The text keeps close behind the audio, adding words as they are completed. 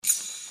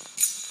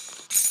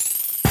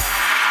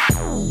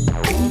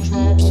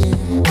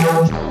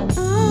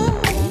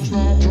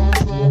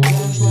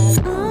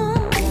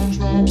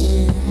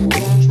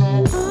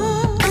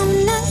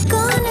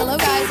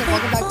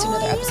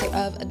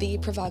the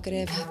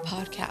Provocative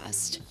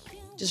Podcast.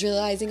 Just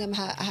realizing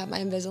I have my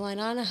Invisalign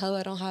on. Hello,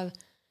 I don't have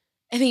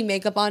any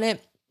makeup on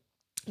it.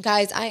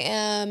 Guys, I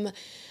am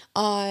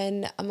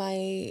on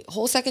my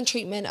whole second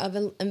treatment of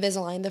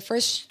Invisalign. The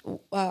first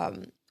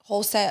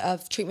whole set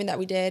of treatment that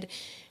we did,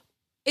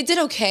 it did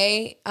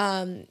okay.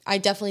 I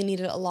definitely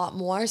needed a lot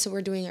more. So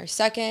we're doing our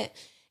second.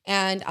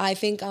 And I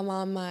think I'm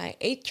on my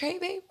 8th tray,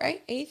 babe,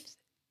 right? Eighth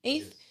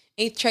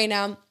tray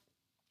now.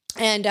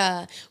 And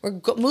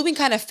we're moving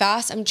kind of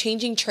fast. I'm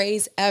changing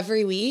trays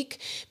every week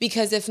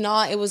because if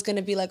not, it was going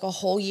to be like a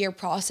whole year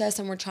process.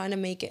 And we're trying to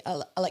make it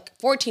a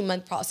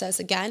 14-month process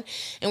again.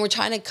 And we're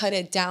trying to cut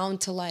it down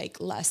to like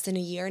less than a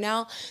year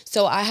now.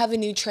 So I have a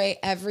new tray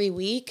every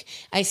week.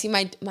 I see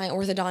my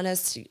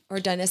orthodontist or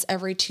dentist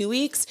every 2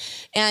 weeks.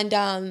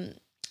 And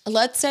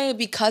let's say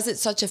because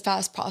it's such a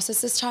fast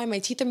process this time, my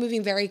teeth are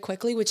moving very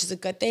quickly, which is a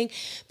good thing,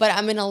 but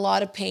I'm in a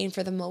lot of pain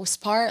for the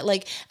most part.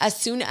 Like as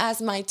soon as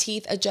my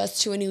teeth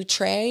adjust to a new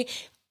tray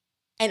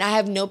and I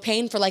have no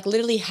pain for like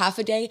literally half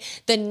a day,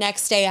 the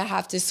next day I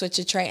have to switch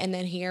a tray. And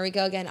then here we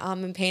go again.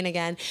 I'm in pain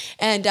again.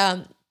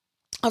 And,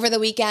 over the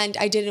weekend,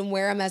 I didn't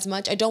wear them as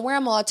much. I don't wear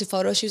them a lot to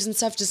photo shoots and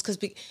stuff just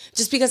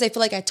because I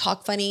feel like I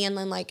talk funny. And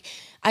then like,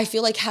 I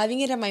feel like having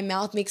it in my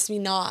mouth makes me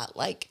not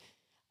like,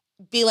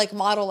 be like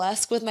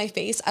model-esque with my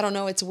face. I don't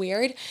know. It's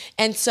weird.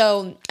 And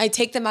so I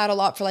take them out a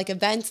lot for like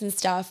events and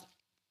stuff.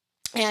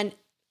 And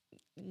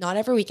not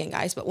every weekend,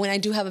 guys, but when I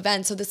do have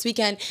events. So this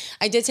weekend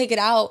I did take it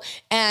out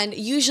and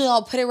usually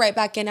I'll put it right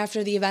back in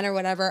after the event or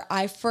whatever.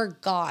 I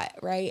forgot.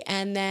 Right.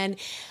 And then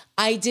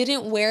I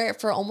didn't wear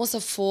it for almost a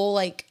full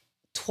like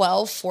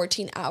 12,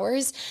 14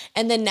 hours.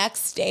 And the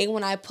next day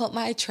when I put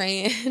my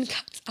tray in,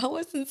 guys, I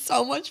was in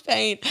so much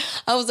pain.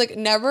 I was like,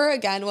 never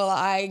again will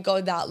I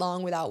go that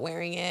long without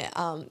wearing it.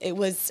 I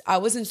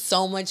was in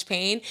so much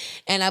pain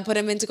and I put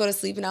him in to go to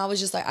sleep and I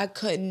was just like, I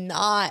could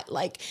not,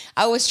 like,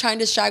 I was trying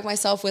to distract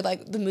myself with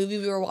like the movie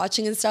we were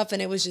watching and stuff.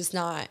 And it was just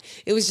not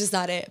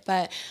it.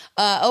 But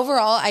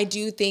overall, I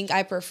do think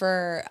I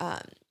prefer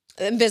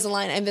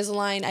Invisalign.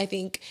 Invisalign, I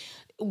think,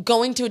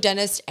 going to a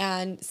dentist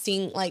and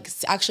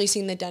actually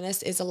seeing the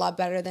dentist is a lot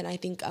better than I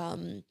think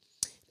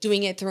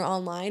doing it through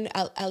online.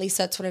 At least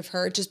that's what I've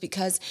heard, just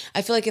because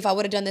I feel like if I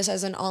would have done this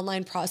as an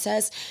online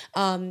process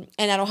and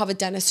I don't have a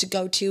dentist to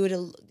go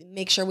to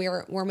make sure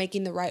we're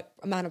making the right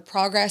amount of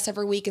progress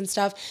every week and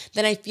stuff,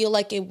 then I feel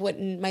like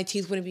my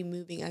teeth wouldn't be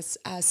moving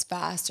as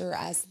fast or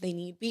as they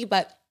need be.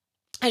 But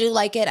I do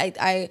like it.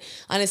 I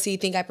honestly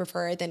think I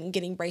prefer it than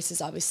getting braces,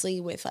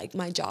 obviously, with like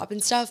my job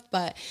and stuff.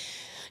 But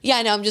yeah,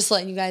 I know I'm just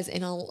letting you guys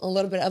in a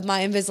little bit of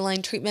my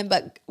Invisalign treatment,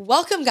 but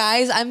welcome,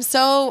 guys. I'm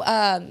so,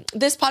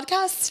 this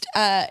podcast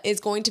is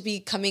going to be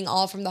coming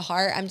all from the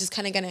heart. I'm just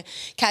kind of going to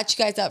catch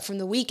you guys up from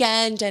the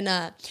weekend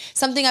and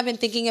something I've been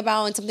thinking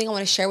about and something I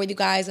want to share with you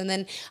guys. And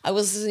then I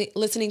was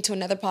listening to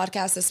another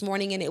podcast this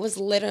morning and it was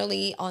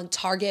literally on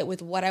target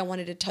with what I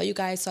wanted to tell you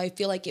guys. So I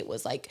feel like it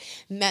was like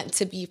meant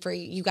to be for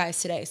you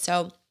guys today.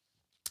 So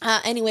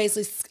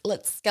anyways,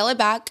 let's scale it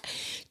back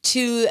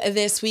to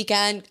this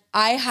weekend.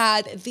 I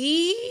had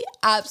the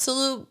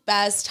absolute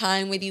best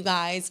time with you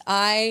guys.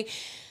 I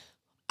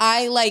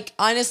like,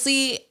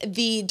 honestly,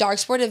 the Dark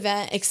Sport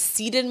event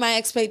exceeded my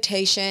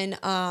expectation.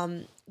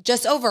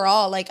 Just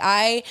overall, like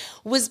I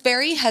was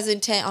very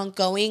hesitant on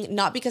going,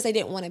 not because I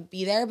didn't want to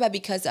be there, but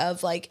because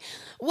of like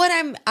what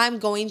I'm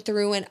going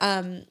through.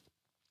 And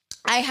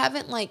I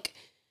haven't like,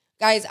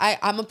 guys,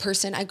 I'm a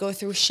person, I go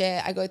through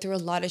shit. I go through a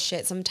lot of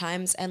shit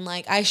sometimes. And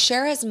like, I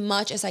share as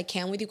much as I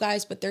can with you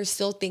guys, but there's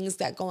still things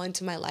that go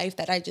into my life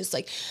that I just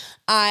like,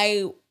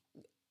 I'm,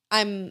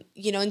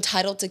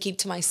 entitled to keep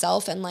to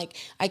myself. And like,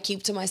 I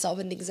keep to myself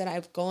and things that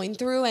I'm going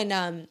through.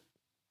 And,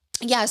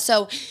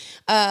 so,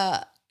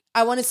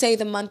 I want to say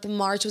the month of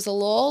March was a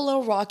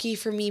little rocky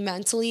for me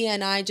mentally.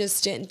 And I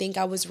just didn't think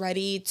I was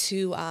ready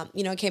to,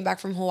 I came back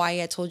from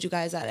Hawaii. I told you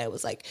guys that it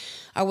was like,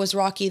 I was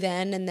rocky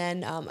then. And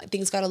then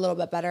things got a little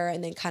bit better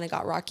and then kind of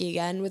got rocky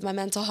again with my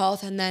mental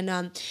health. And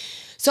then,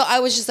 so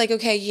I was just like,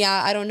 okay,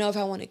 yeah, I don't know if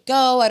I want to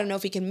go. I don't know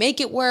if we can make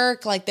it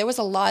work. Like there was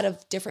a lot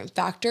of different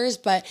factors,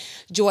 but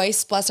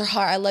Joyce, bless her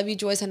heart. I love you,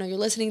 Joyce. I know you're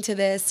listening to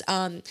this.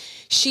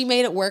 She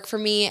made it work for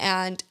me.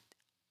 And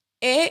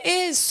it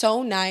is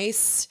so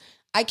nice.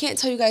 I can't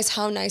tell you guys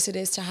how nice it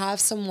is to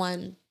have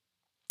someone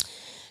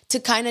to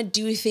kind of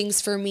do things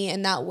for me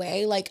in that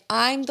way. Like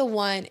I'm the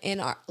one in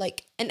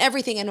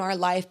everything in our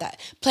life that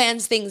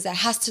plans things, that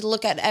has to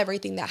look at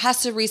everything, that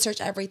has to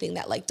research everything,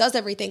 that like does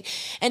everything.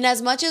 And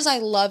as much as I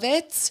love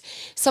it,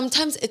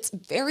 sometimes it's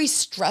very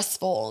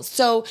stressful.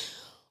 So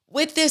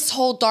with this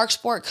whole Dark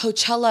Sport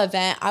Coachella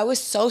event, I was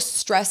so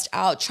stressed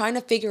out trying to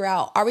figure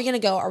out, are we going to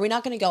go? Are we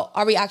not going to go?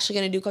 Are we actually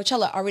going to do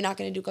Coachella? Are we not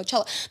going to do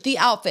Coachella? The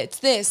outfits,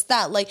 this,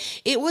 that, like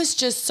it was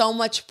just so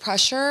much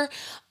pressure.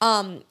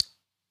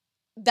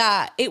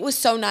 That it was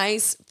so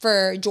nice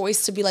for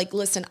Joyce to be like,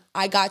 listen,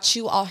 I got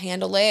you. I'll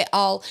handle it.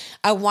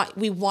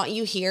 We want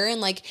you here. And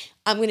like,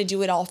 I'm going to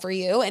do it all for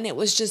you. And it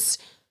was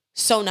just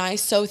so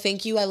nice. So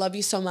thank you. I love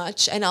you so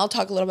much. And I'll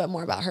talk a little bit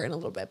more about her in a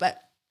little bit,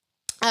 but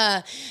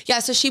Yeah,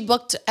 so she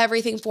booked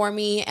everything for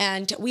me,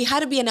 and we had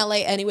to be in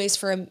LA anyways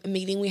for a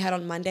meeting we had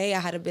on Monday. I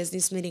had a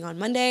business meeting on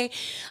Monday,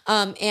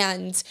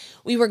 and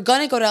we were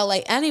gonna go to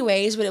LA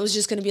anyways, but it was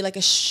just gonna be like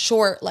a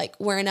short, like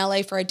we're in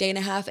LA for a day and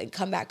a half and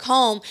come back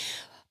home.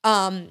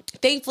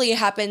 Thankfully it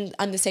happened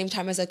on the same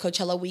time as the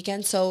Coachella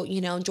weekend. So,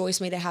 Joyce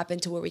made it happen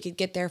to where we could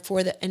get there for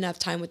enough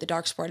time with the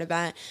Dark Sport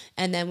event.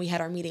 And then we had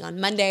our meeting on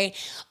Monday.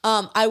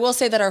 I will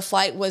say that our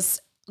flight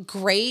was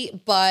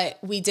great, but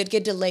we did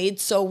get delayed.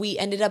 So we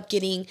ended up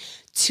getting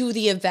to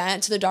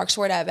the Dark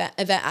Sport event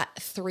at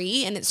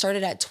 3, and it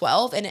started at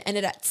 12 and it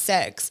ended at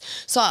 6.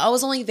 So I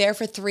was only there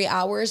for 3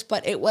 hours,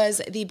 but it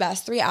was the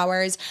best 3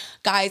 hours.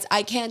 Guys,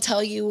 I can't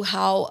tell you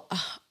how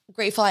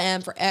grateful I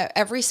am for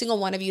every single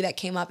one of you that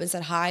came up and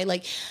said hi.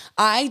 Like,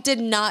 I did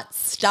not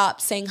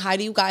stop saying hi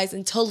to you guys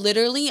until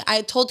literally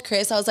I told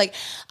Chris, I was like,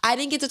 I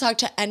didn't get to talk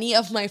to any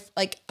of my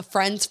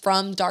friends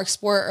from Dark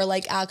Sport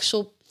or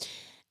actual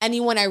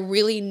anyone I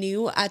really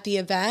knew at the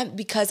event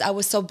because I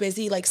was so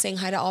busy saying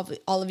hi to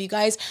all of you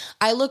guys.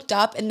 I looked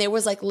up and there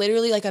was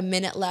literally a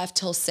minute left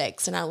till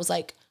 6, and I was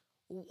like,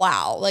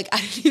 wow, I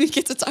didn't even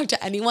get to talk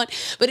to anyone,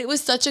 but it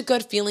was such a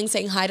good feeling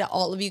saying hi to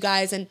all of you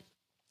guys. And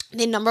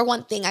the number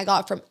one thing I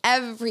got from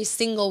every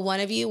single one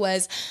of you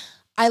was,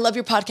 I love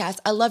your podcast.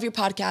 I love your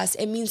podcast.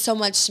 It means so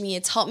much to me.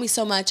 It's helped me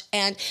so much.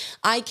 And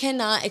I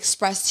cannot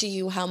express to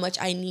you how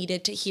much I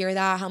needed to hear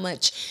that, how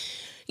much,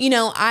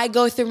 I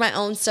go through my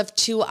own stuff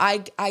too.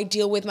 I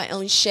deal with my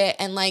own shit,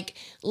 and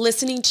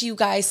listening to you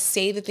guys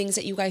say the things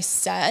that you guys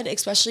said,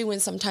 especially when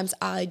sometimes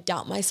I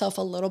doubt myself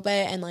a little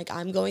bit and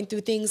I'm going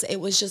through things, it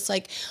was just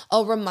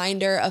a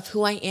reminder of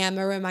who I am,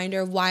 a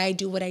reminder of why I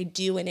do what I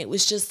do. And it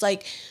was just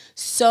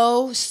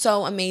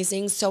so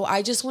amazing. So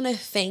I just want to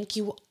thank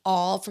you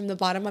all from the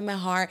bottom of my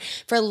heart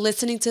for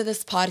listening to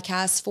this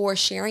podcast, for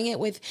sharing it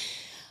with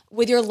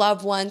your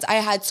loved ones. I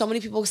had so many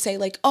people say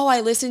oh,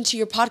 I listened to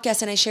your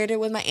podcast and I shared it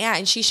with my aunt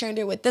and she shared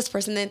it with this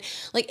person. Then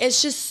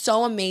it's just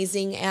so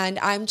amazing. And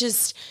I'm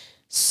just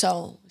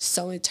so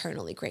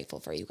eternally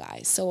grateful for you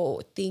guys. So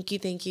thank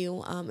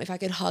you. If I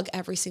could hug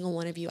every single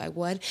one of you, I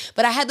would.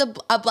 But I had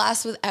a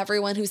blast with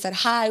everyone who said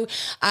hi.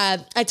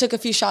 I took a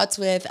few shots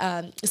with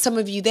some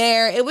of you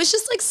there. It was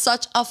just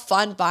such a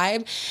fun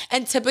vibe.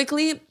 And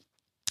typically,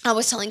 I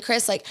was telling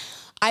Chris,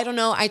 I don't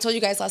know. I told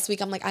you guys last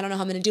week, I'm I don't know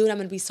how I'm going to do it. I'm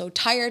going to be so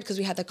tired because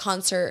we had the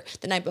concert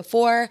the night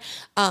before.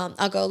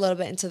 I'll go a little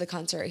bit into the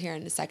concert here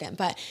in a second.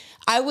 But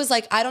I was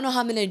I don't know how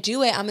I'm going to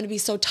do it. I'm going to be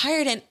so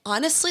tired. And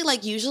honestly,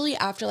 usually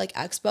after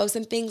expos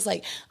and things,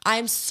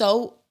 I'm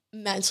so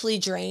mentally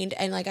drained.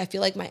 And I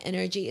feel my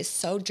energy is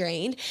so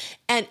drained.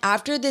 And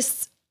after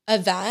this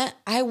event,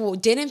 I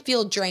didn't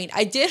feel drained.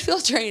 I did feel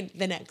drained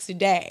the next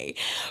day.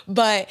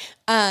 But,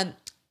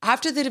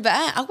 after the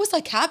event, I was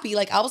happy.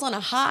 I was on a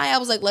high. I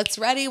was let's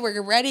ready.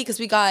 We're ready. Cause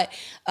we got,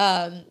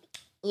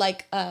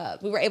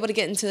 we were able to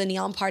get into the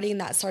neon party and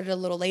that started a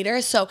little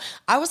later. So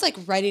I was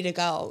ready to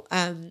go.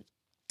 And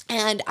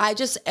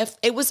if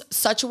it was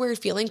such a weird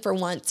feeling for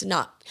once,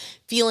 not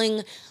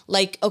feeling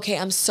okay,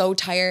 I'm so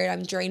tired.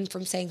 I'm drained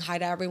from saying hi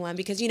to everyone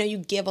because, you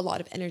give a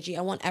lot of energy.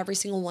 I want every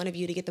single one of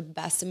you to get the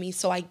best of me.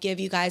 So I give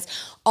you guys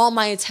all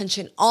my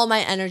attention, all my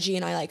energy,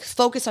 and I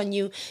focus on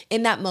you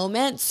in that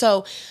moment.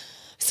 So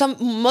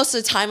most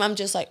of the time I'm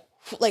just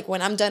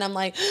when I'm done, I'm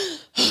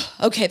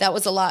okay, that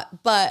was a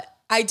lot, but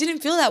I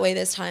didn't feel that way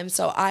this time.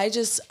 So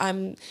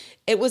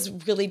it was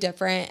really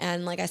different.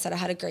 And like I said, I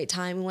had a great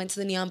time. We went to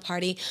the neon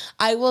party.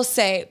 I will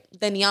say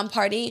the neon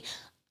party,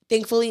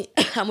 thankfully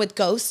I'm with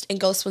Ghost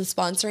and Ghost was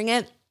sponsoring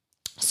it.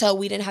 So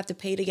we didn't have to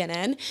pay to get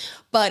in.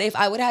 But if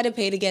I would have had to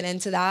pay to get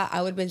into that,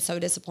 I would have been so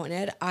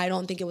disappointed. I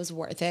don't think it was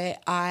worth it.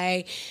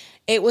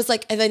 It was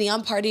the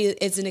neon party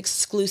is an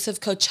exclusive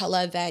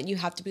Coachella event. You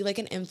have to be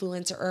an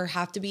influencer or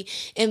have to be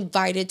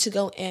invited to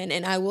go in.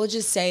 And I will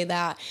just say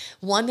that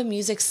the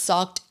music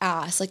sucked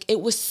ass. It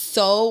was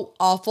so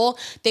awful.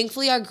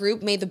 Thankfully, our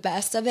group made the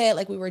best of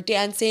it. We were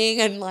dancing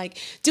and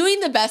doing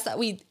the best that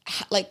we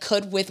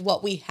could with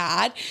what we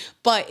had.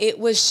 But it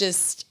was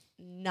just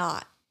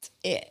not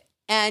it.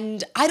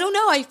 And I don't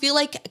know. I feel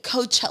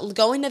Coachella,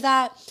 going to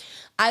that,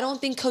 I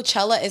don't think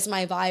Coachella is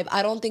my vibe.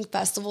 I don't think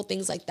festival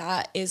things like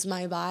that is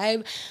my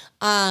vibe.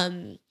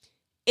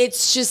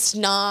 It's just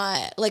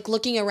not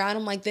looking around.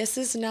 I'm this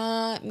is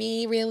not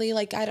me really.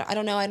 I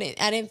don't know. I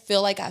didn't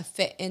feel I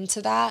fit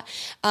into that.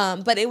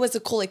 But it was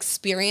a cool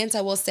experience.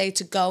 I will say,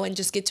 to go and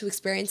just get to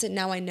experience it.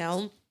 Now I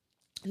know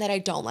that I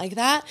don't like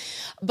that.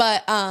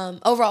 But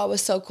overall, it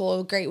was so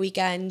cool. Great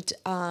weekend.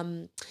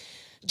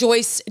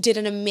 Joyce did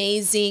an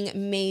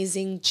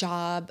amazing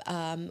job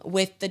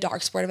with the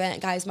Dark Sport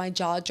event. Guys, my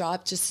jaw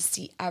dropped just to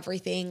see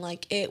everything.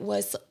 It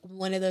was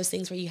one of those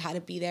things where you had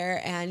to be there,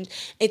 and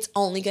it's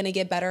only going to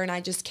get better, and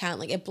I just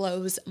can't. It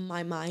blows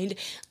my mind.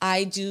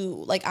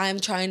 I'm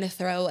trying to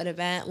throw an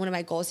event. One of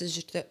my goals is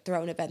just to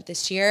throw an event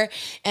this year.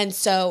 And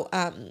so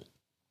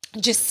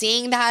just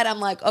seeing that,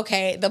 I'm like,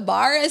 okay, the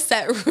bar is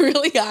set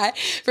really high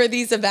for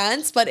these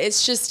events, but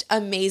it's just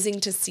amazing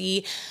to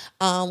see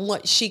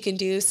what she can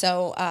do.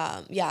 So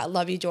yeah,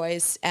 love you,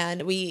 Joyce.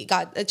 And we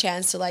got a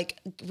chance to like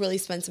really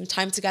spend some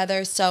time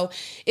together. So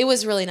it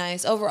was really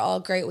nice. Overall,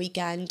 great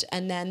weekend.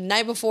 And then the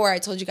night before, I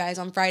told you guys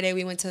on Friday,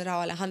 we went to the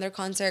Raul Alejandro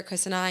concert,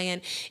 Chris and I,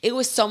 and it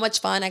was so much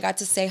fun. I got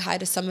to say hi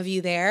to some of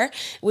you there,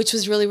 which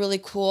was really, really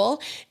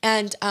cool.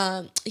 And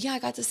yeah, I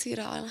got to see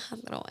Raul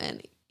Alejandro,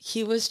 and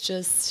he was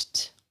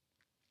just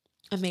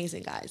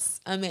amazing, guys.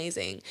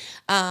 Amazing.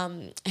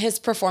 His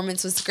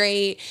performance was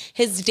great.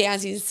 His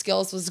dancing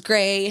skills was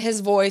great. His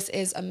voice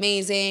is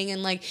amazing.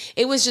 And like,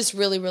 it was just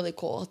really, really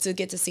cool to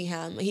get to see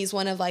him. He's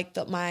one of like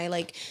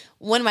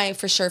one of my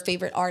for sure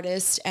favorite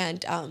artists.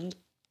 And,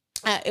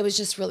 it was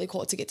just really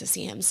cool to get to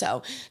see him.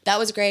 So that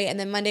was great. And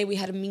then Monday we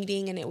had a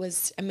meeting and it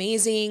was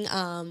amazing.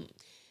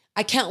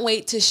 I can't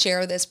wait to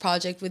share this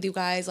project with you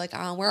guys. Like,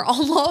 we're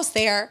almost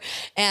there,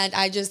 and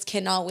I just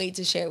cannot wait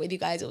to share it with you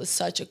guys. It was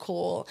such a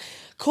cool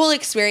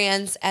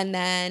experience. And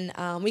then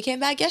we came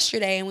back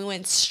yesterday, and we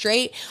went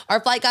straight. Our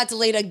flight got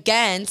delayed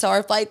again, so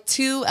our flight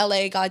to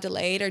LA got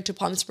delayed, or to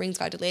Palm Springs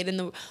got delayed,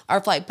 and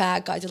our flight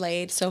back got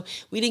delayed. So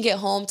we didn't get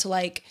home to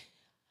like.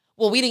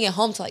 Well, we didn't get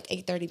home till like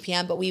 8:30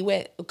 p.m., but we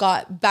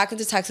got back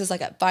into Texas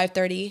like at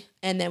 5:30,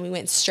 and then we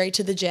went straight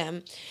to the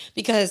gym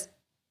because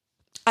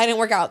I didn't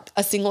work out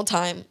a single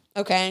time.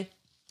 Okay.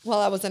 While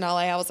I was in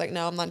LA, I was like,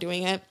 no, I'm not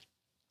doing it.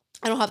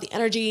 I don't have the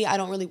energy. I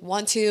don't really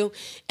want to.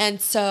 And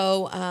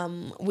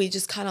so we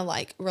just kind of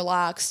like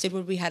relaxed, did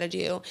what we had to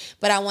do.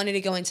 But I wanted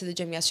to go into the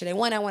gym yesterday.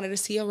 One, I wanted to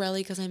see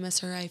Aurelie because I miss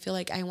her. I feel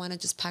like I want to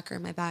just pack her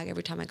in my bag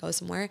every time I go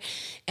somewhere.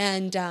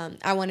 And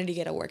I wanted to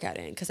get a workout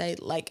in because I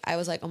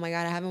was like, oh my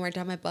God, I haven't worked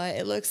out my butt.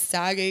 It looks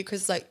saggy.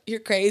 Chris is like, you're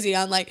crazy.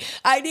 I'm like,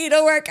 I need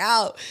to work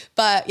out.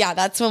 But yeah,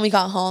 that's when we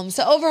got home.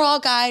 So overall,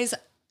 guys,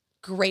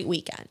 great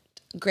weekend.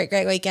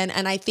 Great weekend.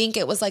 And I think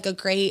it was like a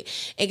great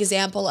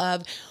example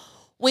of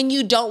when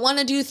you don't want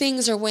to do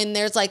things, or when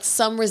there's like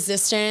some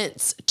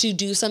resistance to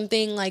do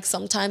something. Like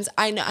sometimes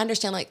I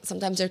understand, like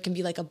sometimes there can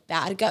be like a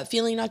bad gut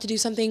feeling not to do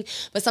something,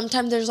 but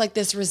sometimes there's like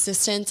this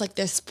resistance, like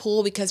this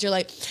pull, because you're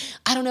like,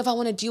 I don't know if I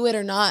want to do it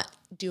or not.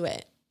 Do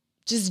it.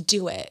 Just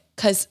do it.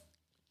 Because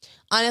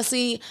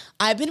honestly,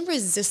 I've been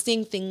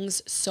resisting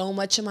things so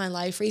much in my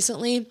life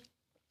recently.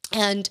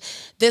 And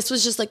this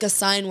was just like a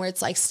sign where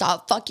it's like,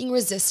 stop fucking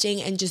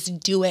resisting and just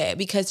do it,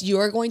 because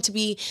you're going to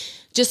be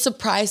just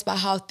surprised by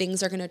how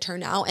things are going to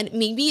turn out. And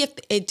maybe if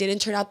it didn't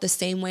turn out the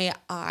same way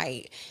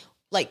I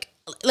like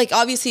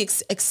obviously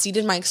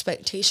exceeded my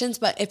expectations,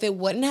 but if it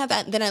wouldn't have,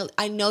 then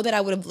I know that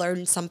I would have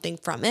learned something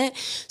from it.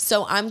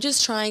 So I'm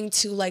just trying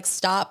to like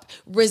stop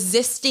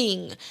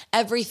resisting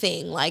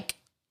everything. Like,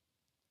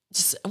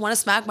 just I want to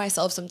smack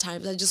myself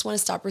sometimes. I just want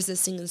to stop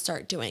resisting and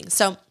start doing.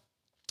 So,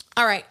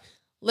 all right.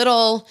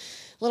 Little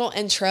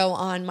intro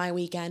on my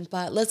weekend,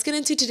 but let's get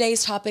into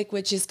today's topic,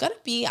 which is going to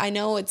be, I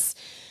know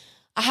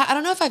I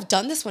don't know if I've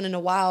done this one in a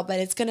while, but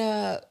it's going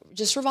to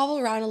just revolve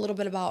around a little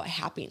bit about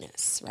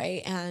happiness,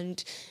 right?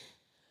 And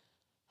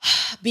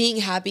being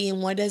happy,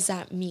 and what does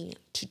that mean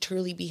to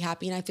truly be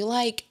happy? And I feel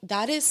like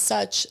that is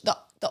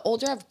the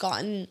older I've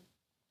gotten,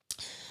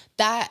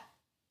 that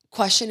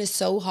question is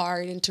so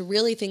hard. And to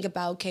really think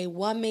about, okay,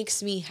 what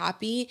makes me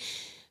happy?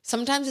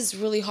 Sometimes it's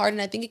really hard.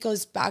 And I think it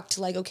goes back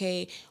to like,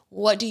 okay,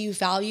 what do you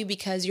value?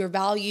 Because your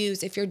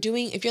values, if you're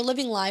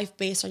living life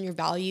based on your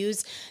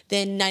values,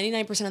 then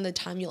 99% of the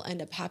time you'll end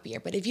up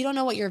happier. But if you don't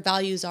know what your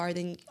values are,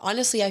 then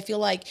honestly, I feel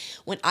like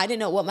when I didn't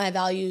know what my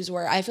values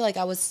were, I feel like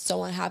I was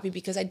so unhappy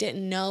because I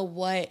didn't know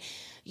what,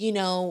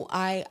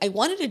 I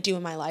wanted to do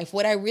in my life,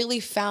 what I really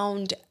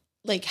found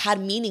like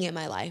had meaning in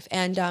my life.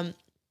 And,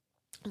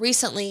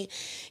 recently,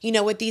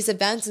 with these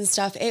events and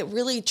stuff, it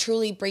really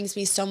truly brings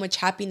me so much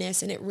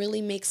happiness, and it really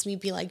makes me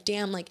be like,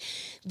 damn, like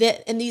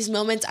that in these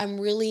moments, I'm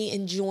really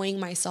enjoying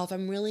myself.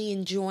 I'm really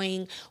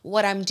enjoying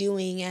what I'm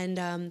doing.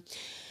 And,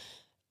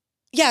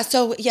 yeah,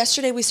 so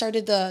yesterday we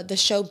started the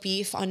show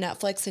Beef on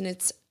Netflix, and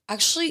it's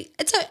actually,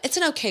 it's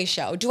an okay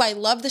show. Do I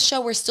love the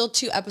show? We're still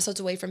 2 episodes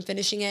away from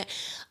finishing it.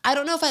 I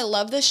don't know if I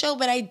love the show,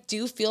 but I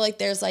do feel like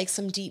there's like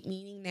some deep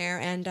meaning there.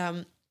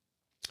 And,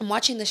 I'm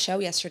watching the show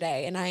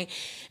yesterday, and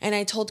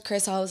I told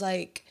Chris, I was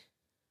like,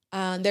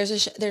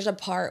 there's a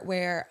part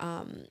where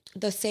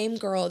the same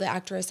girl, the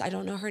actress, I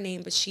don't know her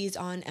name, but she's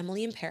on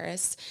Emily in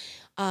Paris,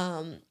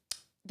 the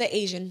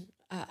Asian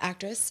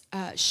actress.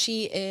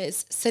 She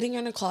is sitting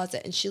in a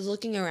closet and she's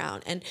looking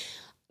around. And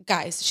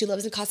guys, she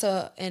lives in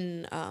Casa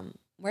in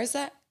where is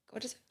that?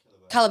 What is it?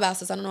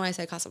 Calabasas. I don't know why I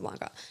say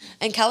Casablanca.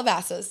 And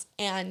Calabasas.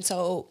 And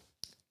so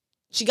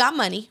she got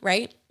money,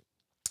 right?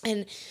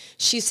 And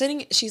she's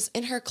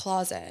in her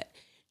closet,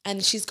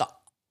 and she's got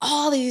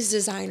all these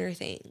designer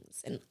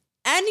things and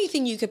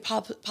anything you could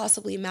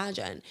possibly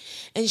imagine.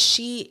 And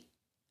she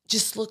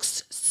just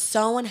looks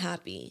so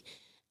unhappy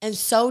and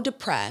so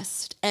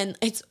depressed. And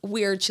it's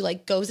weird. She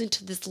like goes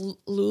into this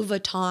Louis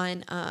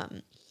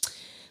Vuitton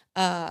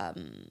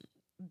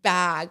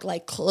bag,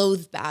 like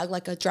clothes bag,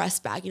 like a dress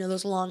bag, you know,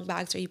 those long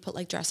bags where you put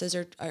like dresses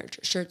or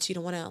shirts you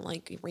don't want to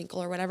like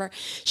wrinkle or whatever.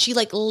 She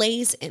like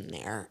lays in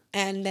there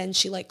and then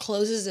she like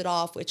closes it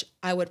off, which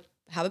I would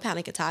have a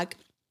panic attack.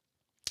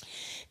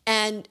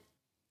 And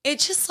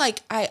it's just like,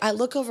 I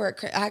look over at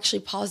Chris, I actually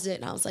paused it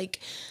and I was like,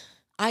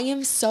 I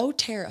am so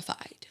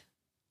terrified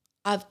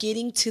of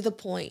getting to the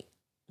point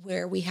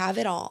where we have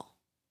it all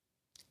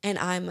and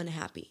I'm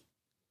unhappy.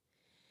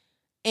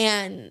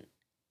 And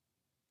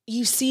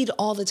you see it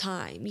all the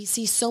time. You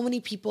see so many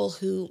people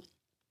who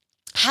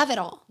have it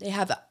all. They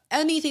have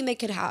anything they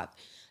could have.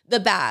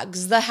 The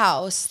bags, the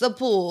house, the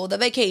pool, the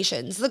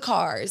vacations, the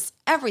cars,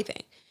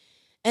 everything.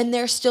 And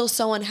they're still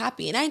so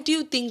unhappy. And I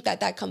do think that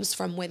that comes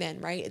from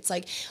within, right? It's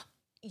like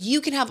you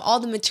can have all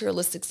the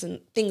materialistic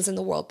things in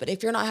the world, but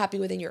if you're not happy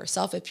within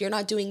yourself, if you're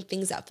not doing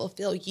things that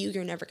fulfill you,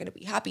 you're never going to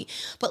be happy.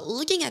 But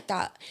looking at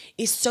that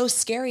is so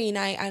scary. And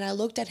I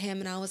looked at him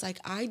and I was like,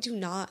 I do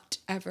not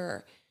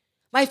ever...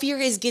 My fear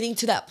is getting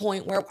to that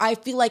point where I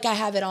feel like I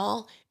have it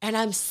all and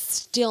I'm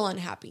still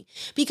unhappy.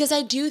 Because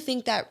I do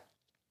think that,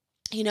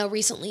 you know,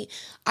 recently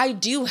I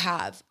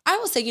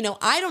will say, you know,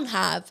 I don't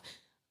have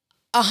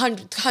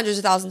hundreds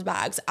of thousands of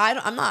bags.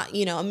 I'm not,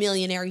 you know, a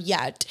millionaire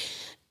yet.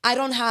 I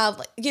don't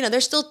have, you know,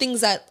 there's still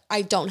things that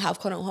I don't have,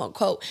 quote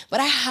unquote, but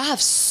I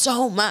have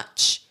so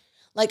much.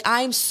 Like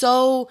I have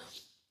so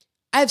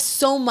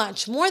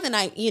much more than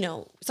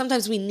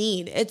sometimes we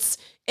need.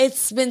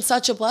 It's been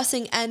such a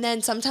blessing. And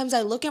then sometimes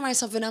I look at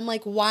myself and I'm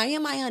like, why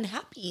am I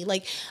unhappy?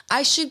 Like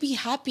I should be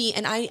happy.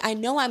 And I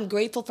know I'm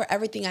grateful for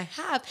everything I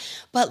have,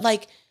 but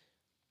like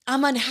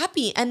I'm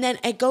unhappy. And then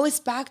it goes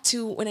back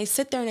to when I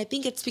sit there and I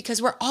think it's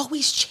because we're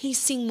always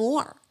chasing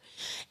more.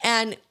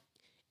 And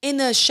in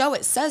the show,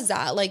 it says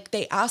that, like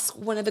they ask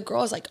one of the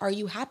girls, like, are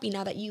you happy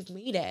now that you've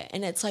made it?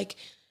 And it's like,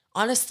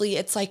 honestly,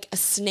 it's like a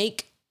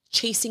snake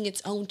chasing its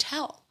own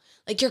tail.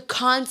 Like you're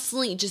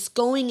constantly just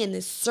going in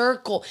this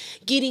circle,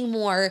 getting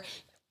more,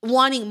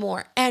 wanting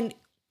more. And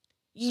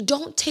you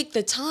don't take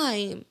the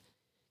time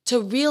to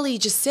really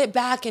just sit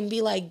back and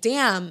be like,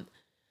 damn,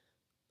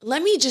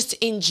 let me just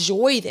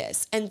enjoy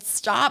this and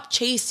stop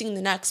chasing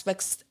the next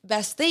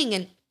best thing.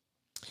 And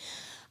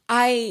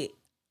I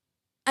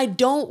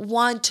don't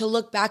want to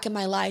look back in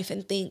my life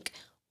and think,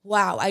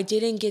 wow, I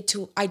didn't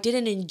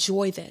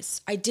enjoy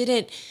this. I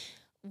didn't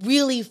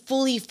really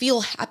fully feel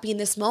happy in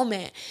this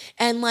moment.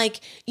 And like,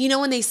 you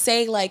know, when they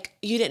say like,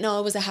 you didn't know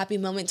it was a happy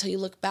moment until you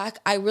look back,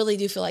 I really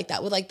do feel like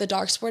that with like the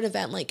Dark Sport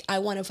event. Like I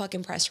want to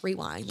fucking press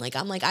rewind. Like,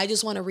 I'm like, I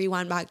just want to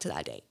rewind back to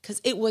that day.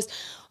 Cause it was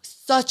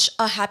such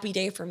a happy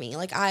day for me.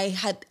 Like I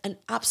had an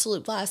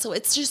absolute blast. So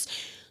it's just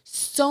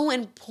so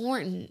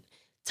important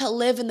to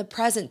live in the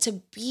present,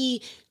 to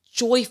be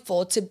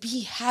joyful, to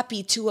be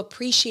happy, to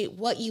appreciate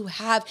what you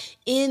have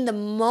in the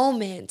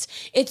moment.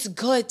 It's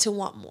good to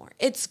want more.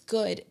 It's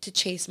good to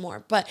chase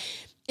more, but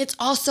it's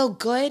also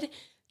good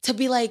to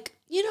be like,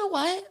 you know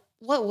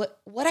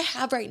what I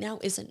have right now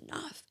is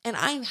enough. And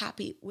I'm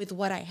happy with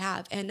what I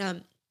have.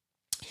 And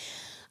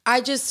I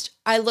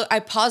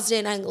paused it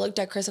and I looked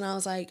at Chris and I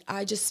was like,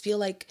 I just feel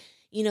like,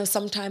 you know,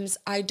 sometimes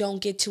I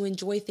don't get to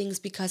enjoy things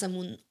because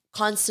I'm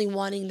constantly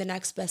wanting the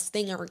next best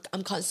thing, or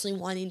I'm constantly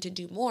wanting to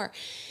do more.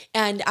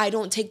 And I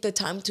don't take the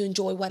time to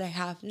enjoy what I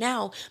have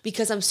now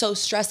because I'm so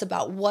stressed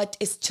about what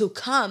is to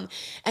come.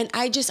 And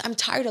I'm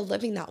tired of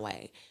living that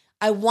way.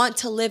 I want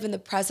to live in the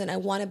present. I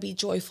want to be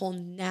joyful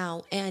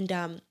now. And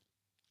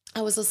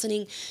I was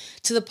listening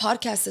to the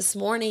podcast this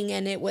morning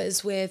and it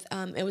was with,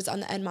 it was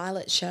on the Ed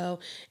Mylett show,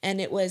 and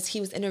he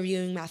was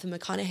interviewing Matthew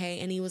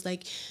McConaughey, and he was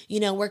like,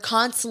 you know, we're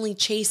constantly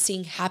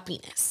chasing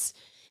happiness.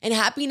 And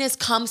happiness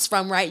comes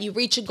from, right? You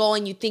reach a goal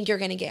and you think you're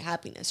going to get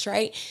happiness,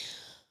 right?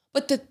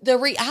 But the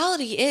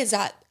reality is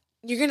that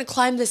you're going to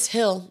climb this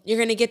hill. You're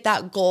going to get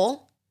that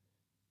goal.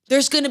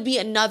 There's going to be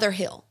another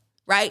hill,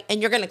 right? And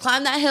you're going to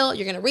climb that hill.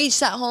 You're going to reach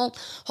that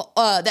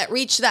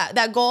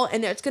that goal.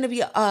 And it's going to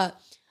be a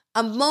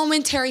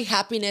momentary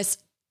happiness,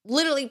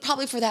 literally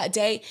probably for that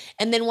day.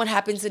 And then what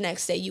happens the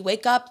next day? You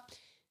wake up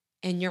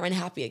and you're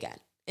unhappy again,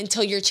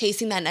 until you're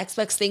chasing that next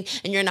best thing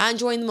and you're not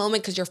enjoying the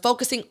moment because you're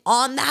focusing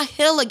on that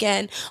hill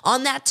again,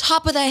 on that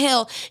top of the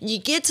hill. And you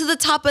get to the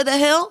top of the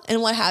hill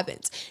and what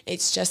happens?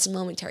 It's just a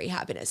momentary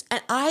happiness.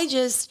 And I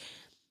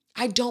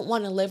don't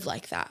want to live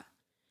like that.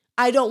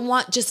 I don't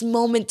want just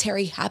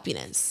momentary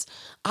happiness.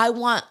 I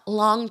want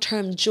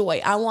long-term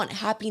joy. I want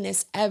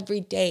happiness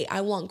every day.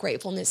 I want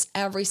gratefulness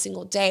every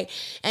single day.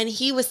 And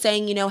he was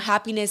saying, you know,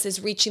 happiness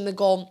is reaching the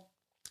goal,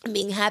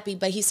 being happy,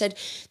 but he said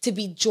to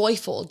be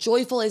joyful.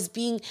 Joyful is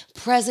being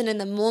present in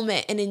the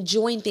moment and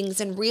enjoying things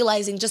and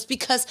realizing just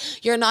because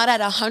you're not at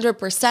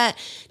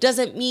 100%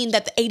 doesn't mean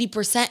that the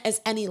 80%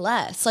 is any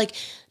less. Like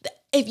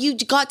if you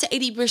got to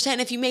 80%,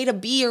 if you made a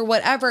B or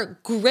whatever,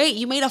 great.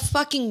 You made a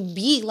fucking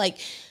B. Like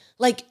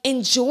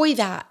enjoy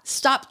that.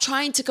 Stop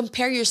trying to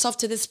compare yourself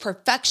to this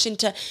perfection,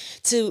 to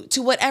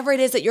whatever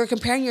it is that you're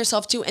comparing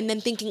yourself to, and then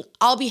thinking,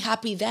 I'll be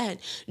happy then.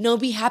 No,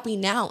 be happy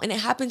now. And it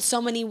happens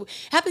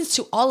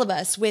to all of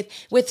us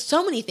with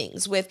so many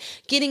things, with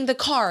getting the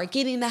car,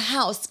 getting the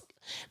house,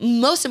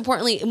 Most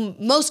importantly,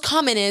 most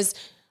common is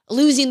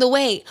losing the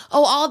weight.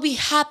 Oh, I'll be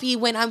happy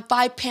when I'm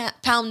 5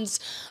 pounds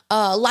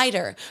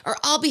lighter, or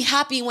I'll be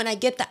happy when I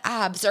get the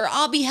abs, or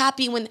I'll be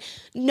happy when,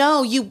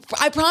 no,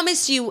 I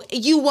promise you,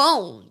 you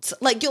won't.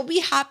 Like, you'll be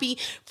happy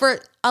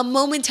for a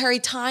momentary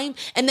time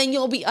and then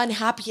you'll be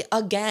unhappy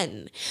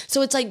again.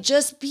 So it's like,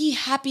 just be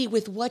happy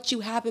with what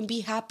you have and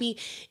be happy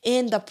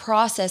in the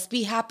process.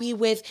 Be happy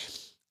with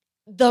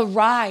the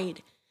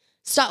ride.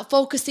 Stop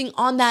focusing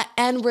on that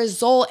end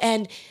result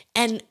and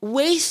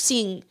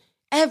wasting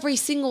every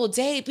single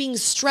day being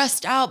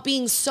stressed out,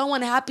 being so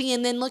unhappy,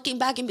 and then looking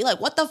back and be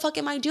like, what the fuck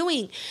am I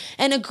doing?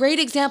 And a great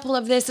example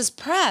of this is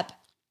prep.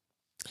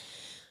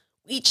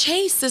 We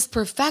chase this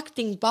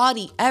perfecting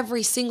body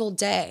every single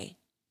day,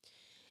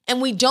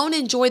 and we don't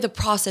enjoy the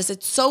process.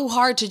 It's so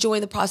hard to enjoy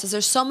the process.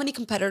 There's so many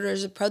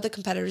competitors, the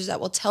competitors that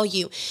will tell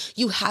you,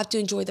 you have to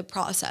enjoy the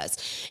process.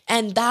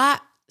 And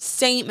that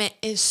statement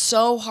is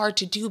so hard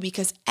to do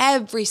because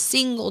every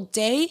single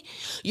day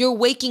you're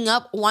waking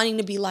up wanting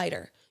to be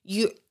lighter.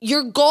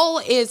 Your goal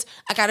is,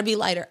 I gotta be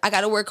lighter. I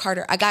gotta work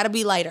harder. I gotta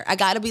be lighter. I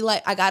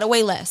gotta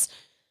weigh less.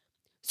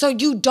 So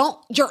you're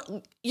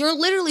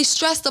literally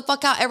stressed the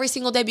fuck out every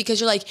single day because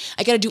you're like,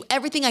 I gotta do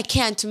everything I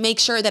can to make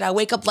sure that I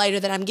wake up lighter,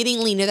 that I'm getting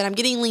leaner,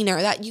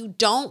 that you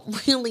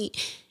don't really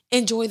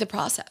enjoy the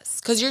process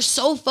because you're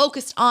so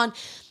focused on,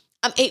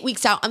 I'm 8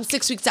 weeks out, I'm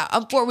 6 weeks out,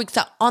 I'm 4 weeks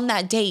out on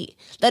that date,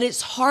 that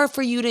it's hard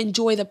for you to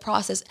enjoy the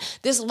process.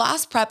 This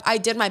last prep, I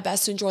did my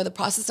best to enjoy the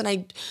process.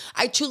 And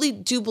I truly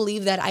do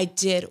believe that I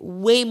did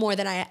way more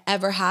than I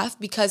ever have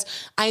because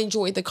I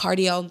enjoyed the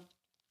cardio.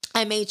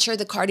 I made sure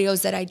the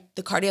cardio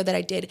that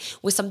I did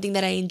was something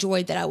that I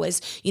enjoyed, that I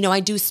was, I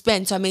do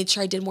spin. So I made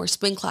sure I did more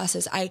spin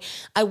classes. I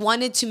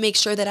wanted to make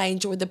sure that I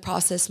enjoyed the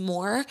process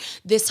more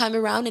this time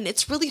around. And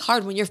it's really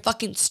hard when you're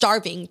fucking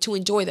starving to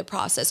enjoy the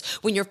process,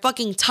 when you're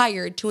fucking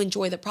tired to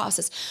enjoy the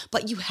process,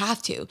 but you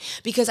have to,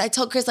 because I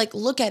told Chris, like,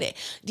 look at it.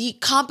 The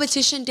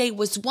competition day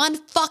was one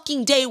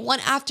fucking day, one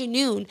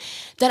afternoon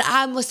that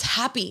I was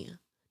happy,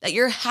 that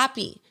you're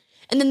happy.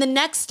 And then the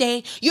next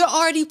day, you're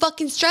already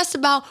fucking stressed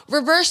about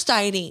reverse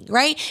dieting,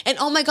 right? And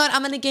oh my God,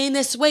 I'm going to gain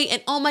this weight.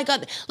 And oh my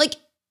God, like,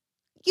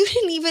 you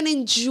didn't even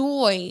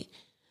enjoy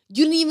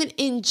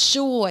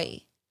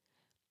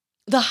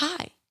the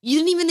high. You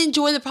didn't even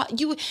enjoy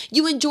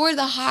you enjoyed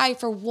the high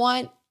for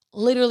one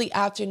literally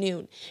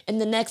afternoon.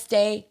 And the next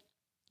day,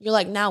 you're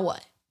like, now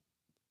what?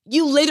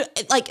 You literally,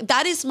 like,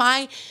 that is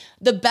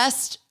the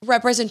best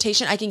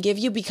representation I can give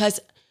you,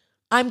 because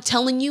I'm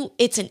telling you,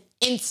 it's an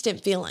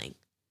instant feeling.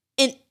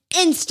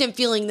 Instant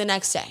feeling the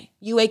next day.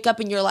 You wake up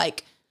and you're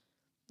like,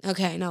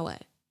 okay, now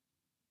what?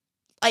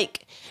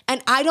 Like,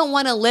 and I don't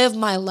want to live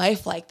my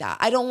life like that.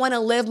 I don't want to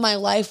live my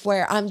life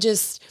where I'm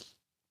just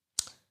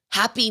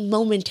happy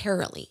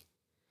momentarily.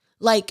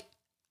 Like,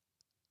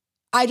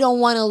 I don't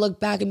want to look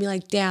back and be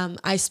like, damn,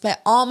 I spent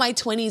all my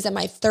 20s and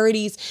my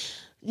 30s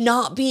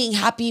not being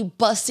happy,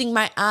 busting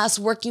my ass,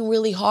 working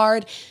really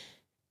hard,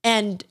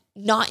 and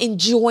not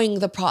enjoying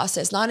the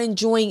process, not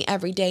enjoying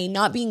every day,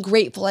 not being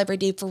grateful every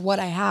day for what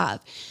I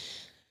have.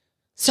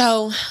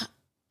 So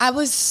I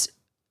was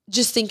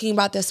just thinking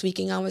about this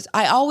weekend.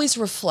 I always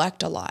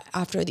reflect a lot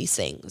after these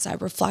things. I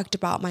reflect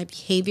about my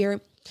behavior.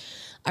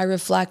 I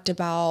reflect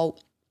about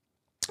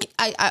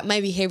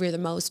my behavior the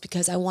most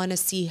because I want to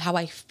see how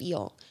I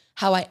feel,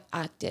 how I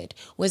acted.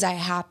 Was I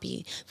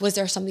happy? Was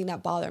there something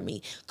that bothered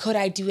me? Could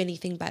I do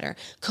anything better?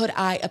 Could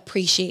I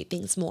appreciate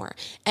things more?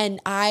 And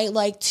I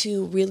like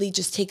to really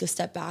just take a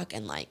step back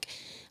and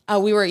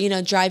we were,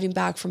 driving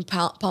back from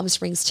Palm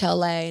Springs to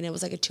LA, and it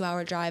was like a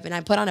 2-hour drive, and I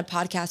put on a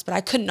podcast, but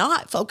I could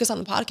not focus on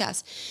the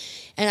podcast.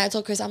 And I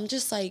told Chris, I'm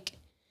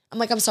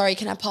sorry,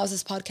 can I pause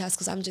this podcast?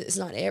 Cause it's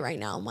not it right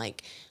now.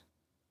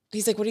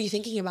 He's like, what are you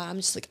thinking about? I'm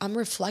just like, I'm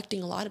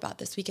reflecting a lot about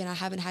this weekend. I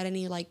haven't had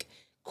any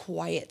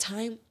quiet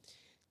time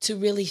to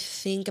really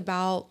think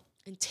about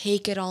and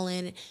take it all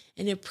in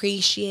and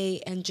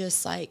appreciate and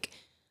just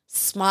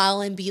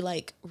smile and be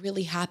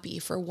really happy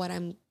for what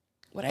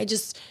I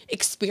just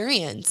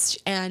experienced.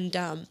 And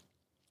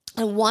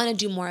I want to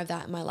do more of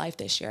that in my life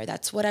this year.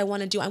 That's what I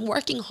want to do. I'm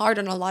working hard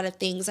on a lot of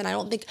things, and I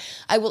don't think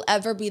I will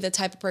ever be the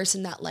type of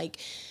person that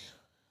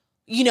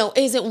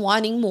isn't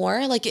wanting more.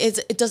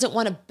 It doesn't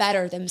want to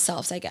better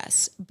themselves, I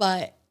guess.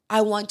 But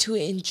I want to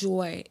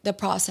enjoy the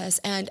process.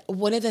 And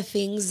one of the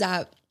things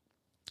that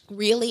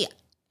really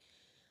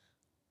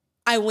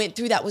I went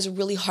through that was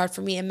really hard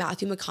for me, and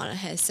Matthew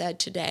McConaughey said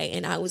today,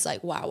 and I was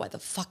like, wow, what the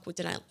fuck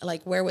did I,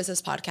 where was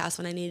this podcast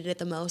when I needed it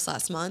the most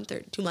last month or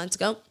 2 months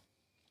ago,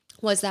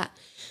 was that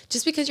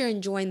just because you're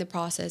enjoying the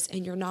process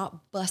and you're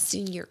not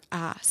busting your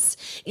ass,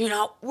 you're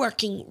not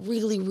working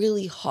really,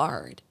 really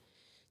hard,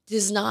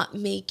 does not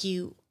make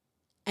you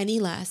any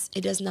less.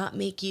 It does not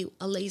make you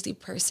a lazy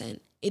person.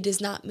 It does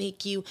not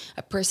make you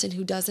a person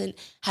who doesn't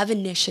have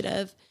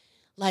initiative,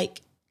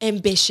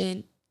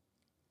 ambition.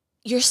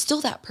 You're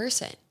still that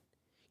person.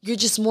 You're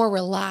just more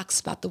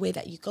relaxed about the way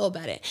that you go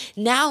about it.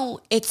 Now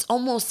it's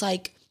almost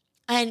like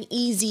an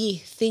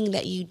easy thing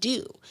that you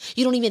do.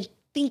 You don't even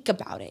think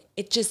about it.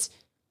 It just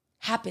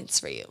happens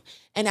for you.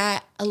 And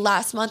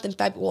last month in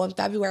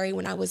February,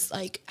 when I was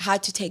like,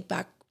 had to take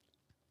back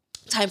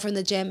time from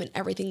the gym and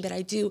everything that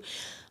I do,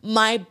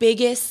 my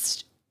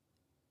biggest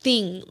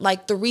thing,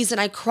 like the reason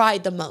I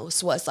cried the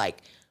most was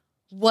like,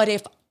 what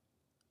if,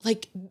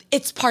 like,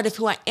 it's part of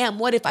who I am.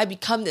 What if I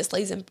become this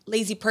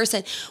lazy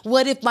person?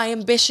 What if my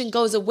ambition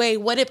goes away?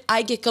 What if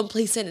I get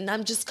complacent and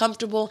I'm just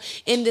comfortable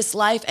in this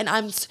life and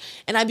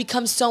I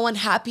become so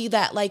unhappy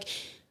that like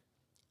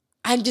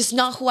I'm just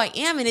not who I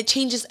am and it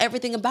changes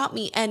everything about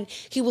me. And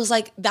he was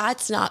like,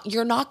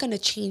 you're not going to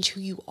change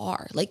who you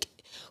are. Like,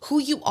 who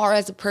you are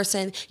as a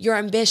person, your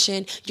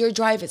ambition, your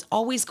drive is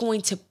always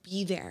going to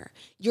be there.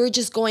 You're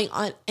just going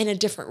on in a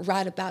different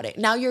route about it.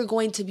 Now you're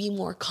going to be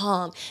more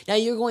calm. Now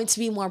you're going to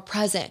be more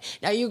present.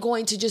 Now you're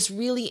going to just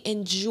really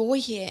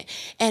enjoy it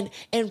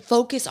and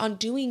focus on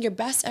doing your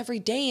best every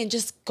day and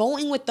just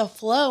going with the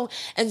flow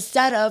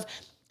instead of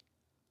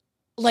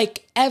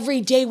like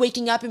every day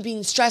waking up and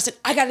being stressed and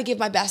I got to give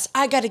my best.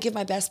 I got to give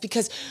my best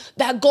because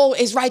that goal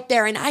is right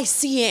there and I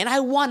see it and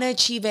I want to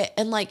achieve it.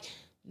 And like,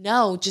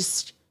 no,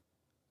 just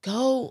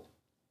go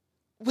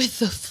with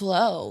the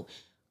flow.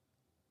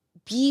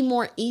 Be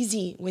more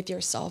easy with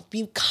yourself.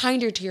 Be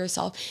kinder to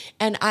yourself.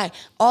 And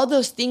all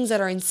those things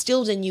that are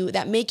instilled in you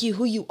that make you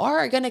who you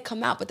are going to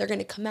come out, but they're going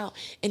to come out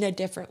in a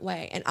different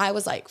way. And I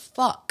was like,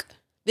 fuck,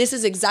 this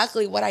is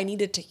exactly what I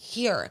needed to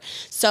hear.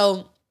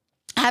 So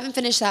I haven't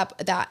finished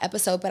that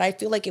episode, but I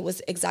feel like it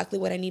was exactly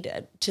what I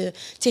needed to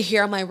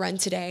hear on my run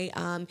today.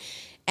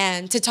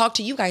 And to talk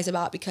to you guys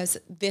about, because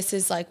this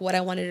is like what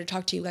I wanted to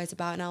talk to you guys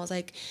about. And I was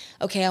like,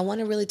 okay, I want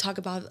to really talk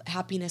about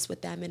happiness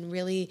with them and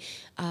really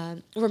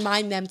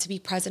remind them to be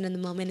present in the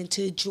moment and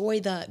to enjoy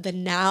the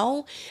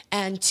now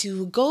and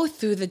to go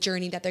through the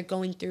journey that they're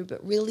going through,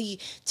 but really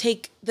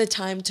take the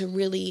time to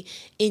really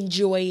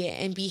enjoy it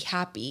and be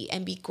happy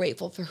and be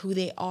grateful for who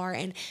they are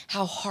and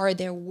how hard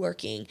they're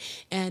working.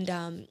 And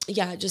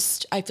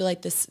I feel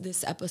like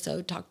this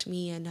episode talked to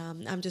me, and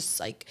I'm just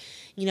like,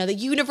 the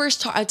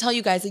universe, I tell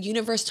you guys, the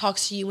universe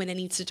talks to you when it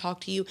needs to talk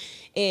to you.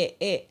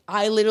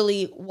 I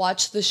literally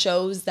watch the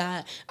shows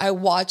that I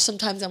watch.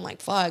 Sometimes I'm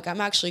like, fuck,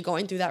 I'm actually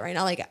going through that right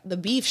now. Like the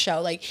Beef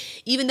show, like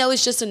even though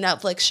it's just a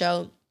Netflix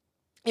show,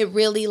 it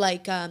really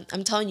like, I'm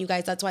telling you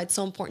guys, that's why it's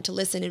so important to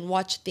listen and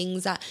watch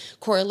things that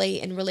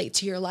correlate and relate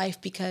to your life,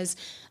 because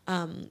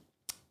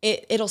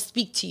it'll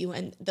speak to you.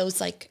 And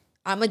those, like,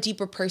 I'm a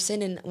deeper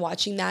person, and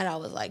watching that, I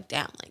was like,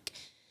 damn, like,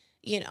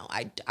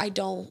 I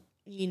don't,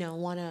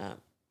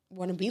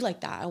 want to be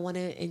like that. I want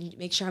to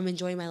make sure I'm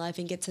enjoying my life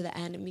and get to the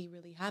end and be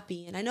really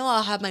happy. And I know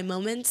I'll have my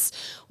moments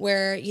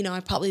where, I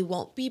probably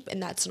won't be,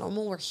 and that's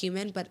normal. We're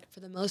human, but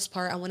for the most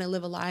part, I want to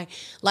live a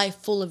life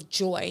full of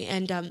joy.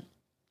 And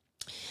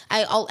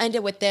I'll end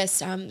it with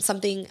this.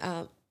 Something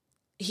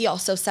he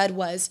also said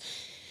was,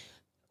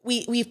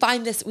 we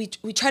find this,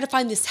 we try to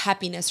find this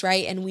happiness,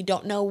 right? And we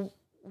don't know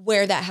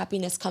where that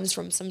happiness comes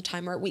from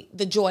sometime, or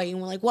the joy,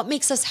 and we're like, what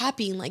makes us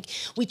happy? And like,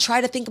 we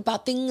try to think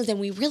about things and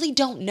we really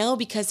don't know,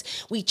 because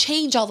we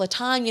change all the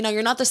time.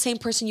 You're not the same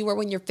person you were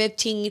when you're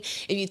 15.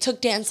 If you took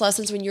dance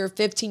lessons when you were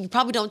 15, you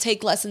probably don't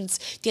take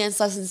dance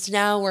lessons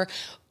now, or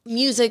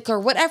music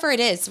or whatever it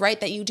is, right,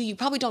 that you do, you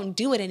probably don't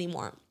do it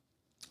anymore.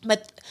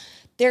 But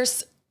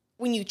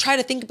when you try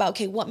to think about,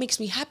 okay, what makes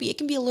me happy, it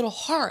can be a little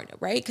hard,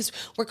 right? Because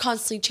we're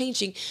constantly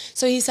changing.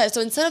 So he said,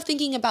 so instead of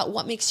thinking about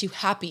what makes you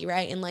happy,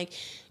 right? And like,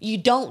 you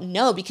don't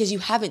know because you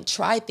haven't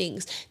tried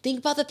things. Think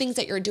about the things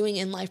that you're doing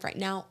in life right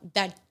now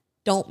that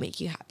don't make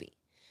you happy.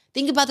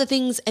 Think about the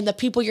things and the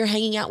people you're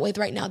hanging out with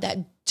right now that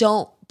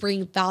don't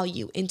bring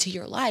value into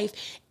your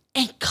life,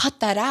 and cut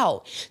that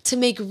out to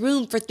make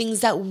room for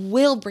things that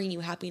will bring you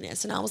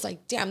happiness. And I was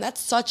like, damn,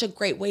 that's such a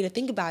great way to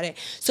think about it.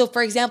 So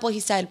for example, he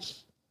said,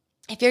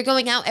 if you're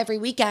going out every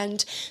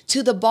weekend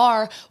to the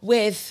bar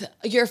with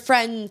your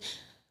friend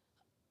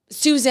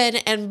Susan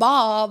and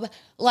Bob,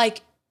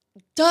 like,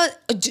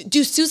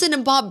 do Susan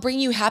and Bob bring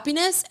you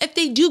happiness? If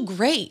they do,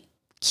 great.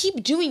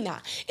 Keep doing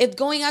that. If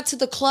going out to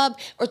the club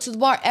or to the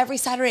bar every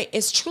Saturday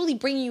is truly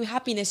bringing you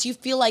happiness, you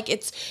feel like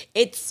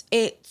it's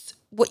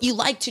what you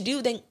like to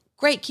do, then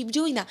great, keep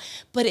doing that.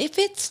 But if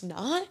it's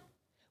not,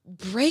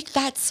 break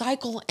that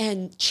cycle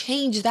and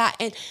change that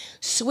and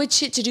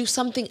switch it to do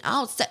something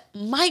else that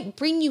might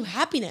bring you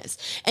happiness.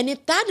 And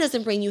if that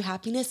doesn't bring you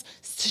happiness,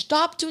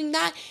 stop doing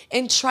that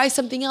and try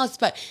something else.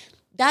 But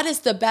that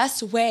is the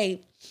best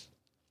way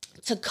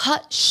to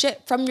cut shit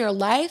from your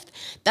life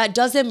that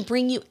doesn't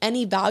bring you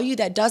any value,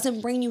 that doesn't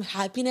bring you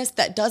happiness,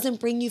 that doesn't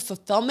bring you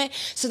fulfillment,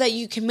 so that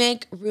you can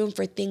make room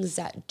for things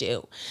that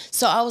do.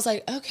 So I was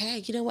like,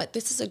 okay, you know what?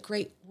 This is a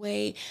great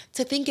way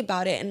to think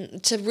about it.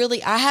 And to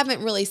really, I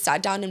haven't really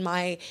sat down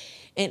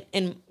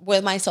in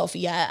with myself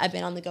yet. I've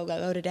been on the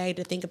go today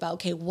to think about,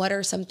 okay, what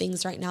are some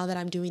things right now that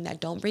I'm doing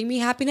that don't bring me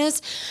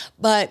happiness?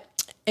 But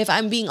if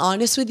I'm being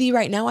honest with you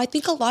right now, I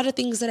think a lot of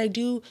things that I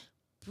do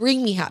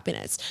bring me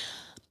happiness.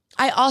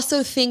 I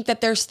also think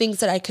that there's things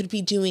that I could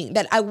be doing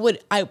that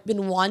I've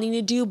been wanting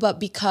to do, but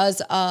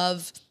because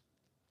of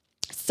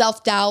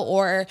self-doubt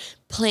or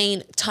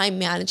plain time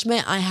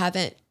management, I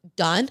haven't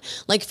done.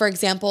 Like, for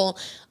example,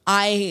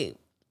 I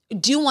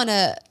do want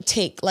to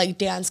take like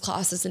dance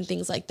classes and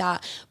things like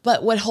that.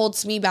 But what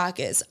holds me back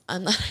is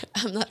I'm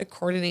not a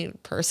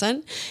coordinated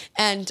person.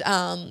 And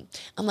I'm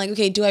like,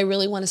 okay, do I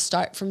really want to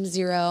start from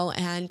zero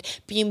and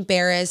be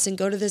embarrassed and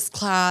go to this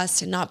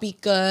class and not be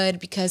good?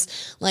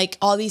 Because like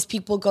all these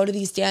people go to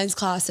these dance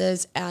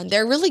classes and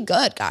they're really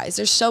good, guys.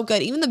 They're so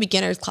good. Even the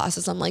beginners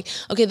classes, I'm like,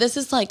 okay, this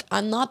is like,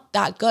 I'm not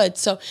that good.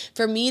 So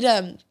for me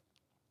to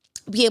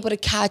be able to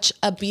catch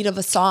a beat of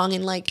a song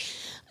and like,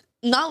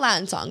 not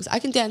Latin songs. I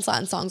can dance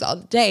Latin songs all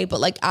day, but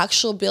like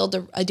actual build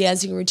a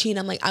dancing routine.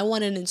 I'm like, I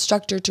want an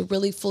instructor to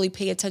really fully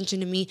pay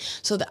attention to me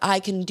so that I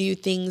can do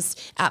things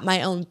at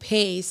my own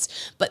pace.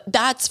 But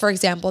that's, for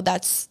example,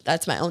 that's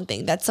my own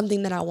thing. That's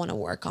something that I want to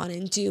work on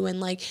and do. And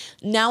like,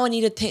 now I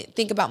need to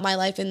think about my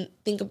life and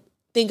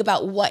think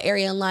about what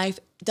area in life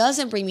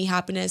doesn't bring me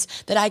happiness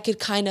that I could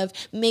kind of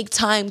make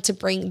time to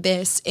bring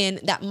this in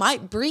that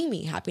might bring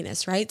me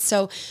happiness, right?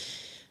 So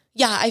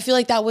yeah, I feel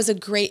like that was a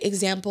great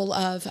example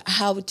of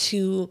how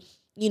to,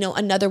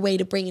 another way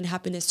to bring in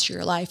happiness to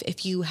your life.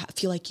 If you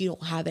feel like you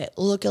don't have it,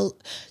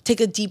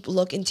 take a deep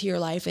look into your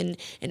life and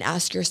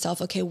ask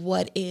yourself, okay,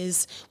 what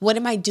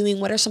am I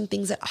doing? What are some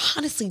things that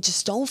honestly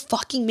just don't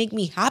fucking make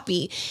me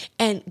happy,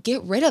 and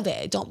get rid of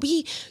it. Don't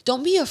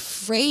be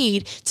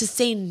afraid to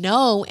say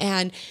no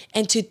and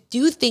to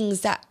do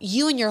things that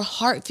you and your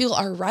heart feel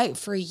are right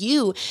for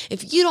you.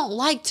 If you don't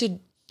like to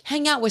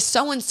hang out with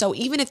so-and-so,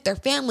 even if they're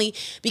family,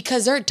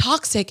 because they're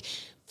toxic,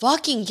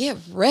 fucking get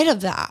rid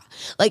of that.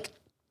 Like,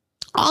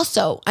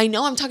 also, I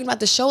know I'm talking about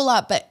the show a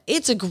lot, but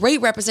it's a great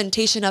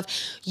representation of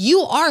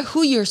you are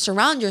who you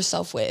surround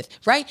yourself with,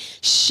 right?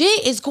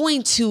 Shit is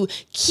going to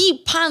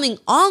keep piling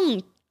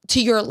on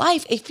to your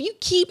life if you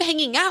keep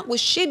hanging out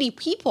with shitty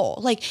people.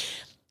 Like,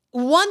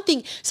 one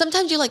thing,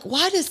 sometimes you're like,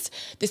 why does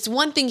this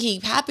one thing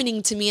keep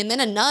happening to me? And then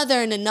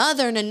another and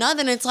another and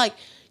another. And it's like,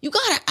 you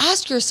got to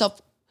ask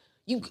yourself,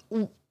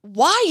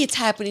 why it's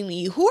happening to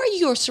you, who are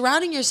you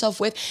surrounding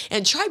yourself with,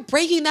 and try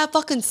breaking that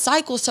fucking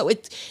cycle so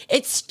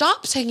it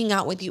stops hanging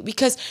out with you,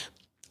 because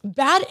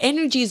bad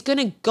energy is going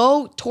to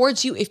go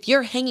towards you if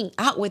you're hanging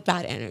out with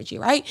bad energy,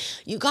 right?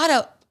 You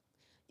gotta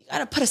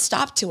put a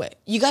stop to it.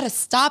 You gotta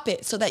stop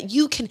it so that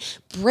you can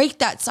break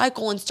that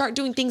cycle and start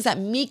doing things that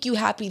make you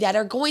happy, that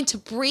are going to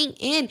bring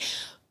in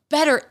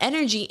better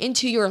energy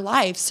into your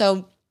life.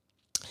 So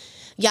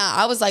yeah,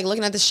 I was like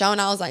looking at the show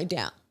and I was like,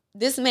 damn,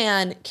 this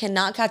man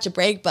cannot catch a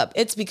break, but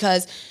it's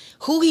because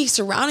who he's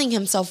surrounding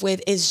himself with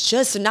is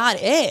just not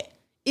it.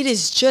 It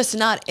is just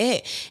not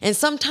it. And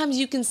sometimes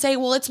you can say,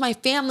 well, it's my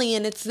family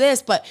and it's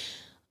this, but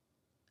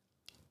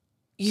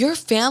your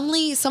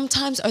family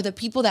sometimes are the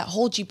people that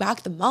hold you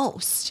back the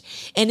most.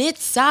 And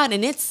it's sad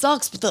and it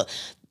sucks, but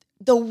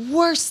the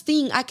worst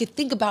thing I could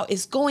think about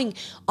is going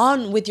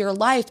on with your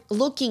life,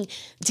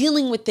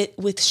 dealing with it,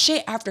 with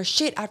shit after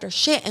shit after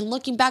shit, and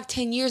looking back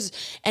 10 years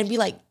and be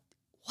like,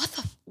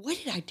 what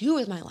did I do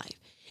with my life?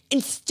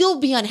 And still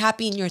be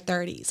unhappy in your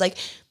 30s. Like,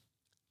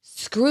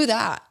 screw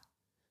that.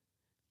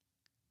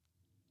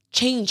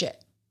 Change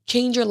it.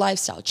 Change your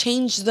lifestyle.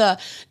 Change the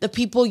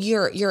people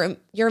your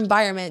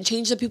environment.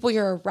 Change the people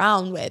you're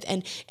around with,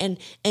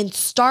 and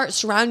start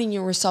surrounding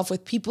yourself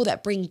with people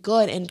that bring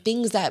good and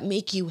things that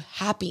make you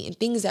happy and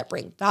things that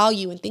bring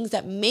value and things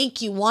that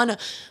make you want to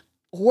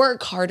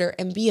work harder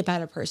and be a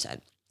better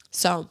person.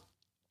 So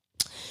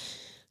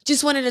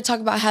just wanted to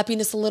talk about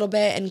happiness a little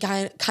bit and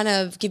kind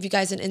of give you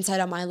guys an insight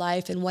on my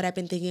life and what I've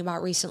been thinking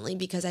about recently,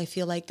 because I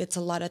feel like it's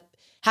a lot of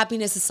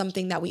happiness is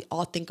something that we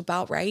all think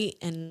about, right?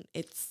 And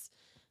it's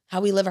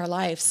how we live our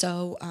life.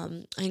 So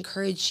I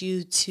encourage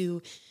you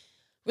to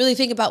really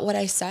think about what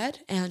I said.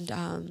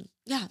 And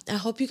yeah, I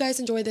hope you guys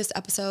enjoyed this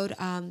episode.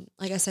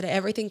 Like I said,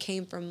 everything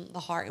came from the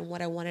heart and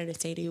what I wanted to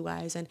say to you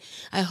guys. And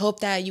I hope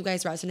that you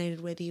guys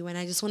resonated with you. And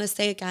I just want to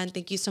say again,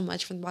 thank you so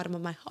much from the bottom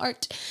of my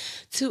heart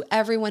to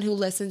everyone who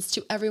listens,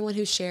 to everyone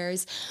who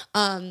shares.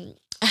 I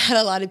had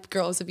a lot of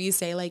girls of you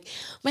say like,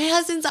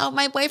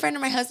 my boyfriend or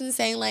my husband's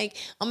saying like,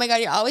 oh my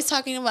God, you're always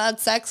talking about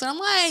sex. And I'm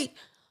like,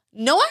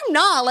 no, I'm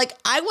not. Like,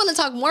 I want to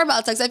talk more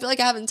about sex. I feel like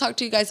I haven't talked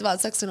to you guys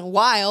about sex in a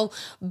while,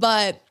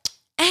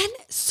 and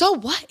so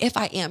what if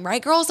I am,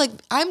 right, girls? Like,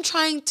 if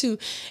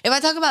I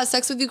talk about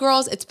sex with you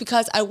girls, it's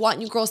because I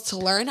want you girls to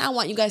learn. I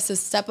want you guys to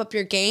step up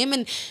your game,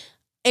 and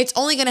it's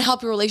only going to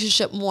help your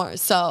relationship more.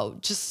 So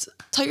just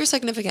tell your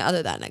significant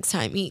other that next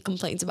time he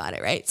complains about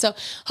it, right? So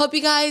hope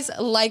you guys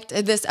liked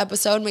this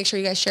episode. Make sure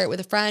you guys share it with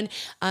a friend.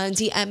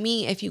 DM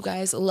me if you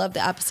guys love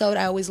the episode.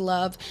 I always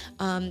love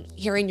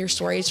hearing your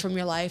stories from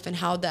your life and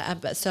how the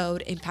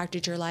episode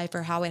impacted your life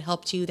or how it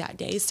helped you that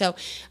day. So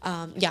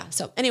yeah.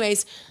 So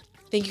anyways,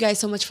 thank you guys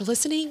so much for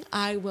listening.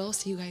 I will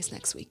see you guys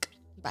next week.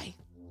 Bye.